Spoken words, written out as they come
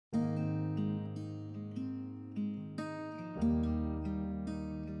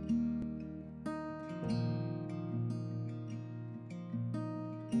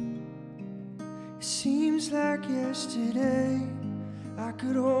Seems like yesterday I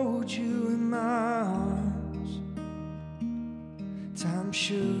could hold you in my arms. Time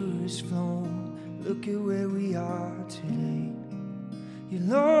sure has flown, look at where we are today.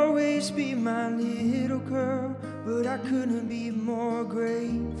 You'll always be my little girl, but I couldn't be more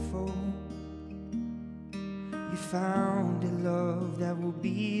grateful. You found a love that will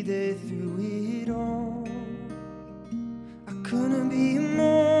be there through it all. I couldn't be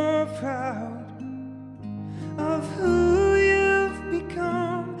more proud of who you've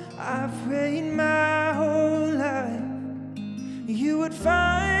become. I've prayed my whole life you would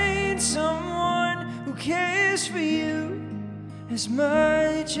find someone who cares for you as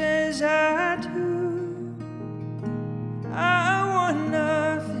much as I do. I want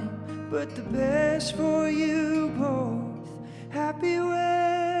nothing but the best for you both. Happy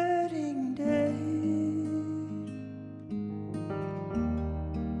wedding day.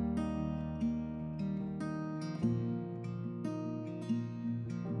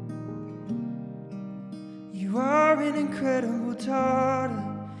 You are an incredible daughter,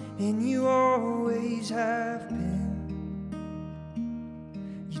 and you always have been.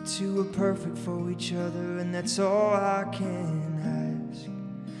 You two are perfect for each other, and that's all I can ask.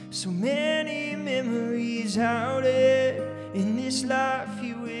 So many memories out there in this life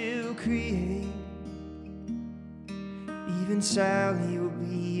you will create. Even Sally will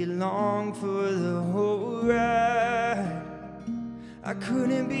be along for the whole ride. I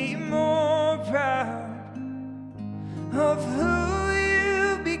couldn't be more proud of who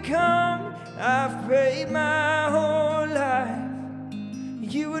you've become. I've prayed my whole life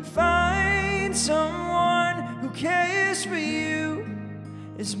you would find someone who cares for you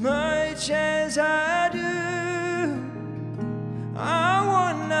as much as I do. I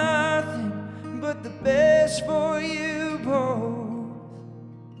want nothing but the best for you both.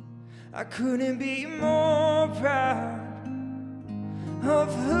 I couldn't be more proud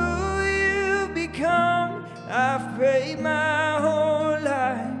of who you've become. I've prayed my whole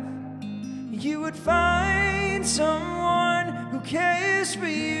life you would find someone who cares for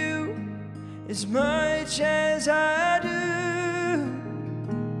you as much as I do.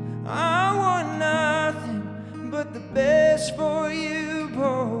 I want nothing but the best for you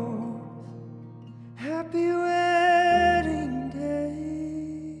both.